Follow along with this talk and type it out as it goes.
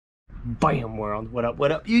Bam, world. What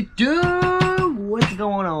up, you do? What's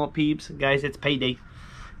going on, peeps? Guys, it's payday.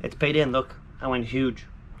 It's payday, and look, I went huge.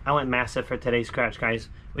 I went massive for today's scratch, guys.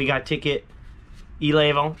 We got ticket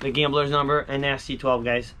 11, the gambler's number, and nasty 12,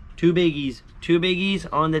 guys. Two biggies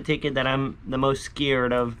on the ticket that I'm the most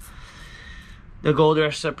scared of. The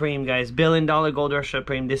GoldRush Supreme, guys. $1 billion GoldRush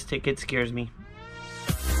Supreme. This ticket scares me.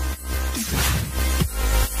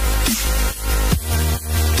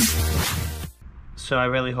 So I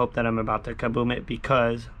really hope that I'm about to kaboom it,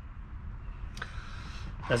 because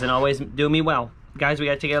it doesn't always do me well. Guys, we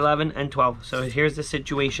got ticket 11 and 12. So here's the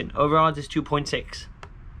situation. Overall, it's 2.6.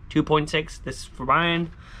 2.6. This is for Brian.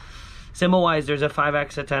 Symbol-wise, there's a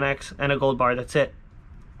 5x, a 10x, and a gold bar. That's it.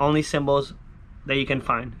 Only symbols that you can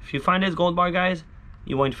find. If you find this gold bar, guys,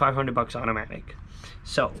 you win 500 bucks automatic.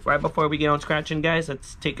 So right before we get on scratching, guys,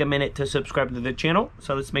 let's take a minute to subscribe to the channel.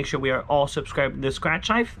 So let's make sure we are all subscribed to Scratch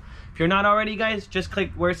Life. If you're not already, guys, just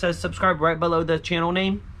click where it says subscribe right below the channel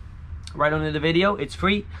name, right under the video. It's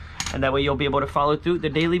free, and that way you'll be able to follow through the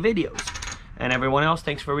daily videos. And everyone else,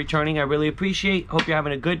 thanks for returning. I really appreciate. Hope you're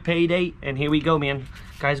having a good payday. And here we go, man.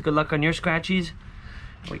 Guys, good luck on your scratchies.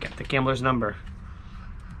 We got the gambler's number.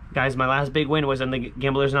 Guys, my last big win was on the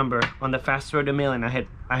gambler's number on the fast road to $1 million.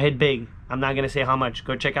 I hit big. I'm not gonna say how much.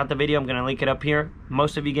 Go check out the video. I'm gonna link it up here.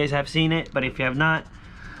 Most of you guys have seen it, but if you have not,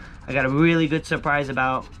 I got a really good surprise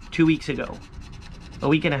about 2 weeks ago, a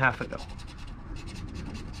week and a half ago,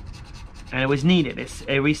 and it was needed.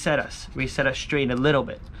 It reset us straight a little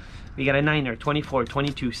bit. We got a 9er, 24,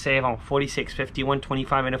 22, 7, 46, 51,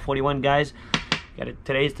 25, and a 41, guys. Got it.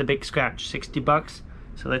 Today's the big scratch, 60 bucks.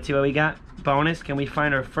 So let's see what we got. Bonus. Can we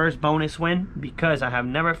find our first bonus win? Because I have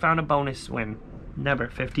never found a bonus win. Never.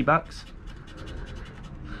 50 bucks.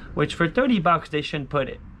 Which for 30 bucks they shouldn't put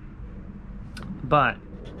it. But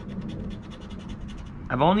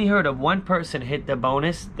I've only heard of one person hit the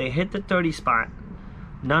bonus. They hit the 30 spot.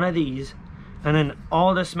 None of these. And then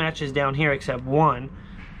all the smashes down here except one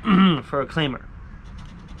for a claimer.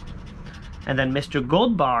 And then Mr.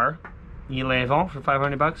 Gold Bar 11 for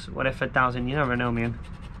 500 bucks. What if 1,000? You never know, man.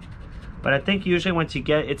 But I think usually once you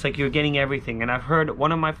get, it's like you're getting everything. And I've heard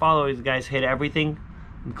one of my followers, guys, hit everything,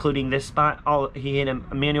 including this spot. He hit a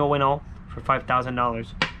manual win all for $5,000.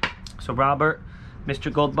 So Robert,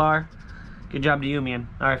 Mr. Gold Bar, good job to you, man.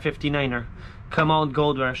 All right, 59er. Come on,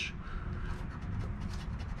 GoldRush.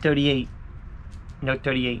 38. No,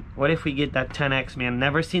 38. What if we get that 10x, man?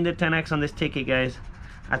 Never seen the 10x on this ticket, guys.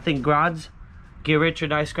 I think Grods, Get Rich or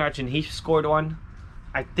Die Scratching, he scored one.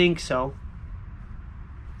 I think so.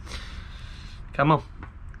 Come on.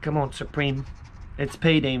 Come on, Supreme. It's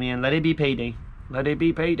payday, man. Let it be payday. Let it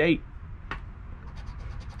be payday.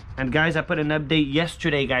 And guys, I put an update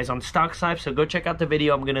yesterday, guys, on StocksLife, so go check out the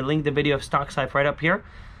video. I'm going to link the video of StocksLife right up here.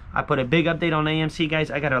 I put a big update on AMC, guys.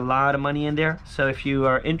 I got a lot of money in there. So if you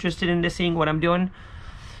are interested in seeing what I'm doing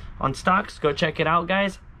on stocks, go check it out,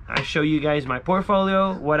 guys. I show you guys my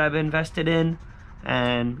portfolio, what I've invested in,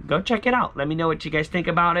 and go check it out. Let me know what you guys think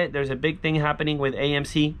about it. There's a big thing happening with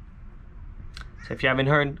AMC. So if you haven't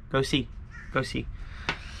heard, go see. Go see.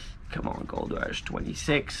 Come on, GoldRush.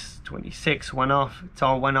 26, 26, one off. It's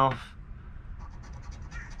all one off.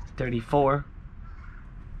 34.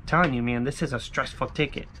 I'm telling you, man, this is a stressful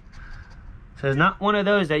ticket. So it's not one of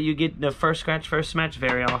those that you get the first scratch, first match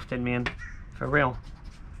very often, man. For real.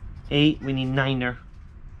 8, we need 9er.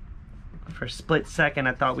 For a split second,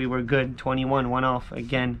 I thought we were good. 21, one off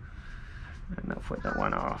again. Enough with the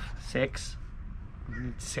one off. 6. We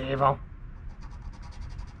need 7.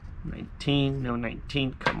 19, no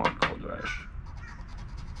 19. Come on, GoldRush.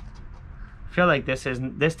 I feel like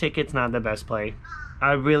this ticket's not the best play.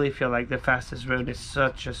 I really feel like the fastest road is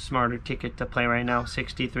such a smarter ticket to play right now,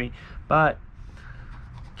 63. But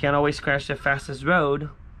can't always scratch the fastest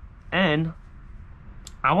road, and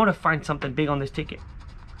I want to find something big on this ticket.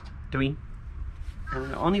 3.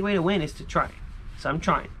 And the only way to win is to try. So I'm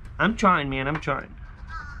trying. I'm trying, man. I'm trying.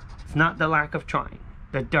 It's not the lack of trying,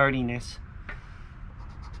 the dirtiness.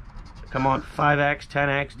 Come on, 5x,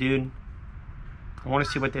 10x, dude. I want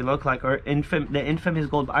to see what they look like. Or the infamous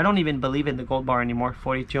gold bar. I don't even believe in the gold bar anymore.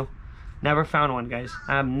 42. Never found one, guys.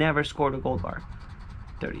 I've never scored a gold bar.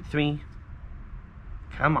 33.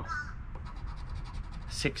 Come on.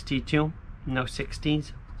 62. No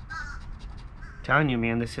 60s. Telling you,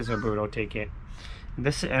 man, this is a brutal ticket.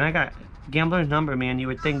 And I got gambler's number, man. You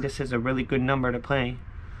would think this is a really good number to play.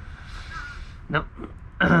 No.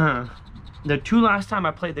 The 2 last time I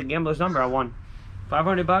played the gambler's number, I won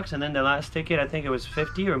 500 bucks, and then the last ticket, I think it was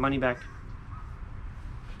 50 or money back.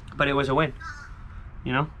 But it was a win,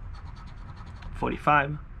 you know.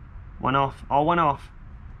 45, one off, all one off.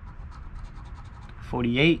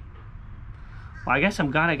 48, Well, I guess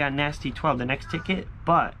I'm glad I got nasty 12 the next ticket,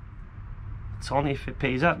 but it's only if it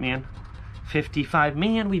pays up, man. 55,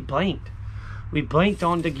 man, we blanked. We blanked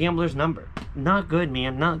on the gambler's number. Not good,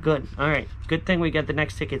 man, not good. All right, good thing we got the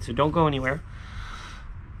next ticket, so don't go anywhere.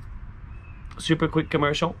 Super quick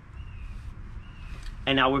commercial.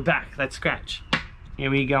 And now we're back. Let's scratch. Here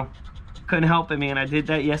we go. Couldn't help it, man. I did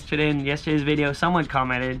that yesterday in yesterday's video. Someone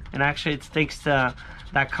commented, and actually it's thanks to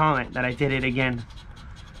that comment that I did it again.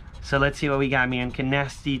 So let's see what we got, man. Can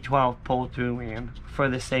nasty 12 pull through, man, for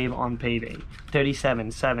the save on payday?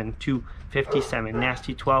 37, 7, 2, 57.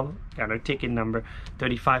 Nasty 12 got our ticket number.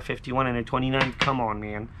 35, 51, and a 29. Come on,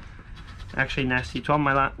 man. Actually, nasty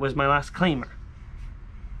 12 was my last claimer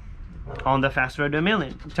on the fast road to a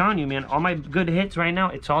million. I'm telling you, man, all my good hits right now,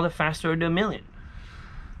 it's all the fast road to a million.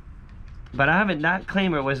 But I haven't, that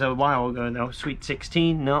claimer was a while ago though. Sweet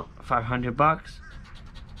 16, no, 500 bucks.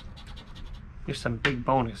 Here's some big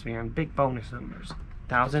bonus, man, big bonus numbers.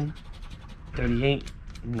 1,000, 38,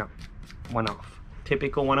 no, one off.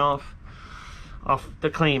 Typical one off the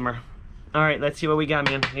claimer. All right, let's see what we got,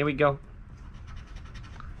 man. Here we go.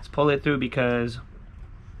 Let's pull it through because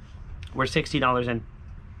we're $60 in.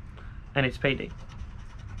 And it's payday.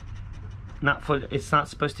 It's not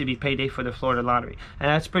supposed to be payday for the Florida lottery. And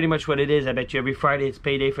that's pretty much what it is. I bet you every Friday it's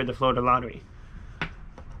payday for the Florida lottery.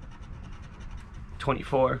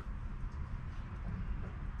 24.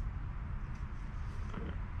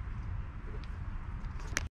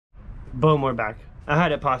 Boom, we're back. I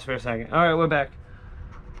had it pause for a second. Alright, we're back.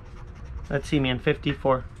 Let's see, man.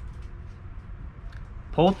 54.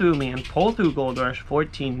 Pull through, man. Pull through, GoldRush.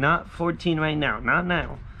 14. Not 14 right now. Not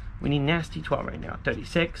now. We need nasty 12 right now.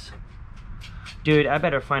 36. Dude, I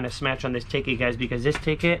better find a smash on this ticket, guys, because this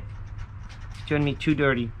ticket is doing me too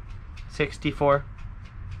dirty. 64.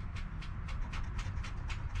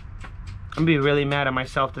 I'm gonna be really mad at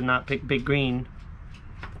myself to not pick big green.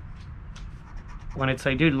 When it's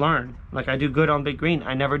like, dude, learn. Like, I do good on big green.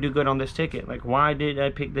 I never do good on this ticket. Like, why did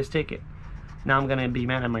I pick this ticket? Now I'm gonna be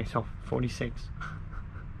mad at myself. 46.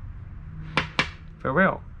 For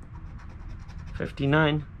real.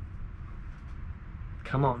 59.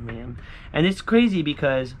 Come on, man. And it's crazy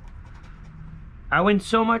because I win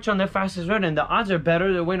so much on the fastest road, and the odds are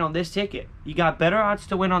better to win on this ticket. You got better odds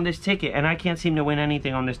to win on this ticket, and I can't seem to win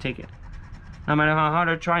anything on this ticket. No matter how hard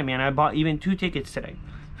I try, man. I bought even 2 tickets today.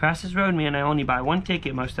 Fastest road, man, I only buy 1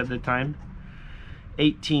 ticket most of the time.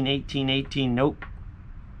 18, 18, 18, nope.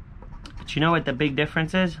 But you know what the big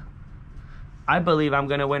difference is? I believe I'm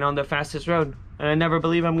going to win on the fastest road, and I never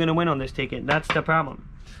believe I'm going to win on this ticket. That's the problem.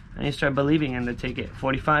 I need to start believing in the ticket.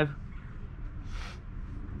 45.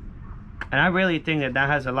 And I really think that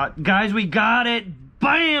has a lot. Guys, we got it.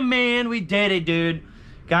 Bam, man. We did it, dude.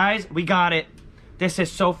 Guys, we got it. This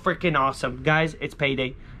is so freaking awesome. Guys, it's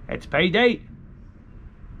payday. It's payday.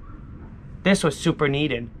 This was super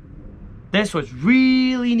needed. This was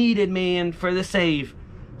really needed, man, for the save.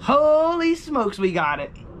 Holy smokes, we got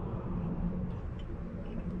it.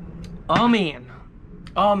 Oh, man.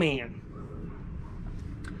 Oh, man.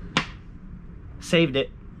 Saved it.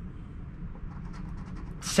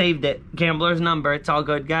 Saved it. Gambler's number. It's all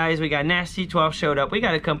good, guys. We got nasty 12 showed up. We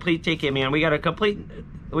got a complete ticket, man. We got our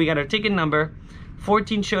ticket number.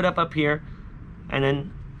 14 showed up here. And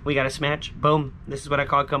then we got a smash. Boom. This is what I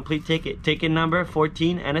call a complete ticket. Ticket number,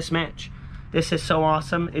 14, and a smash. This is so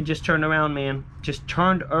awesome. It just turned around, man. Just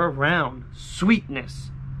turned around. Sweetness.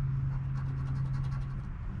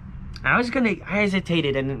 I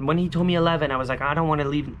hesitated, and when he told me 11, I was like, I don't want to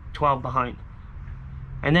leave 12 behind.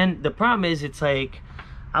 And then the problem is, it's like,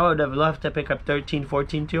 I would have loved to pick up 13,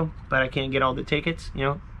 14 too, but I can't get all the tickets, you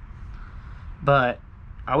know. But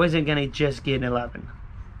I wasn't going to just get 11.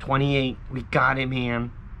 28, we got it,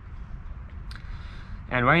 man.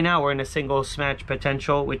 And right now we're in a single smash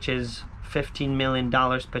potential, which is $15 million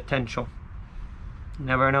potential.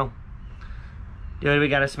 Never know. Dude, we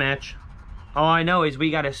got a smash. All I know is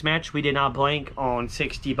we got a smash. We did not blank on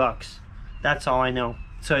 60 bucks. That's all I know.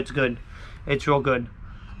 So it's good. It's real good.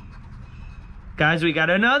 Guys, we got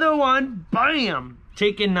another one. Bam!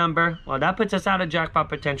 Ticket number. Well, that puts us out of jackpot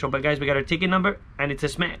potential. But guys, we got our ticket number, and it's a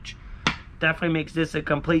smash. Definitely makes this a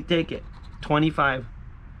complete ticket. 25.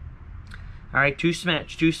 All right, 2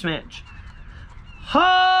 smash. 2 smash. Holy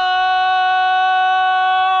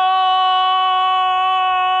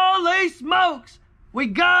smokes! We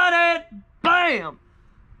got it! Bam!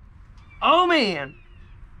 Oh, man.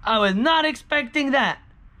 I was not expecting that.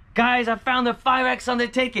 Guys, I found the 5X on the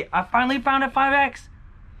ticket. I finally found a 5X.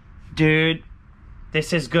 Dude,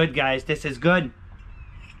 this is good, guys. This is good.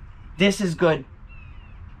 This is good.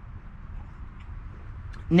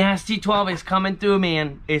 Nasty 12 is coming through,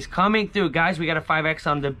 man. Is coming through. Guys, we got a 5X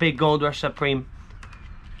on the big Gold Rush Supreme.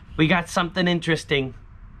 We got something interesting.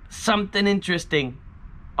 Something interesting.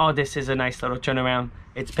 Oh, this is a nice little turnaround.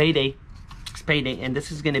 It's payday. It's payday. And this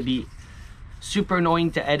is going to be super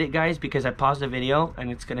annoying to edit, guys, because I paused the video and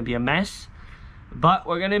it's going to be a mess. But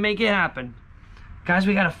we're going to make it happen. Guys,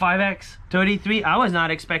 we got a 5X. 33. I was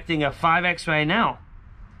not expecting a 5X right now.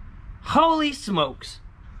 Holy smokes.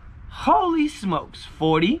 Holy smokes.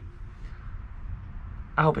 40.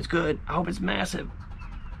 I hope it's good. I hope it's massive.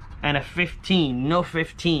 And a 15. No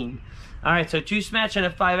 15. Alright, so 2 smash and a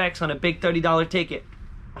 5X on a big $30 ticket.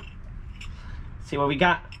 See what we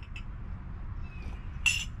got.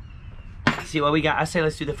 See what we got. I say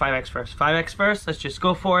let's do the 5X first. 5X first. Let's just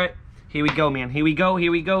go for it. Here we go, man. Here we go.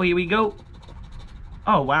 Here we go. Here we go.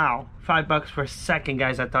 Oh, wow. $5 for a second,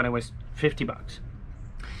 guys. I thought it was 50 bucks.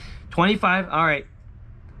 25. Alright.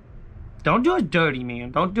 Don't do us dirty,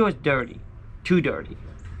 man. Don't do us dirty. Too dirty.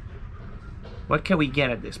 What can we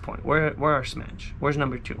get at this point? Where our smash? Where's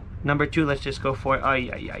number 2? Number 2, let's just go for it.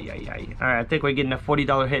 Alright, I think we're getting a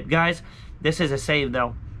 $40 hit. Guys, this is a save,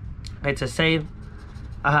 though. It's a save.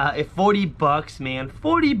 At 40 bucks, man.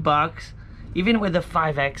 40 bucks. Even with the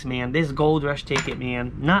 5X, man. This Gold Rush ticket,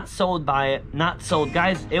 man. Not sold by it. Not sold.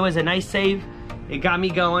 Guys, it was a nice save. It got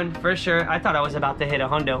me going, for sure. I thought I was about to hit a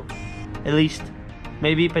hundo. At least.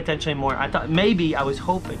 Maybe potentially more. I thought maybe I was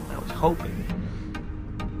hoping.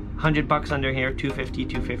 100 bucks under here, 250,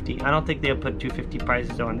 250. I don't think they'll put 250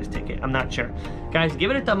 prizes on this ticket. I'm not sure. Guys, give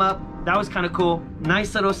it a thumb up. That was kind of cool.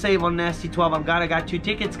 Nice little save on Nasty 12. I'm glad I got 2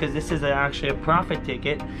 tickets because this is actually a profit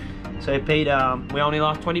ticket. So I paid, we only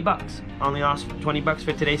lost 20 bucks. Only lost 20 bucks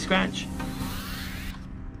for today's scratch.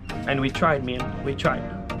 And we tried, man. We tried.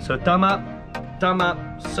 So thumb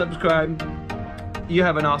up, subscribe. You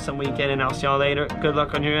have an awesome weekend, and I'll see y'all later. Good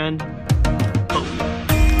luck on your end.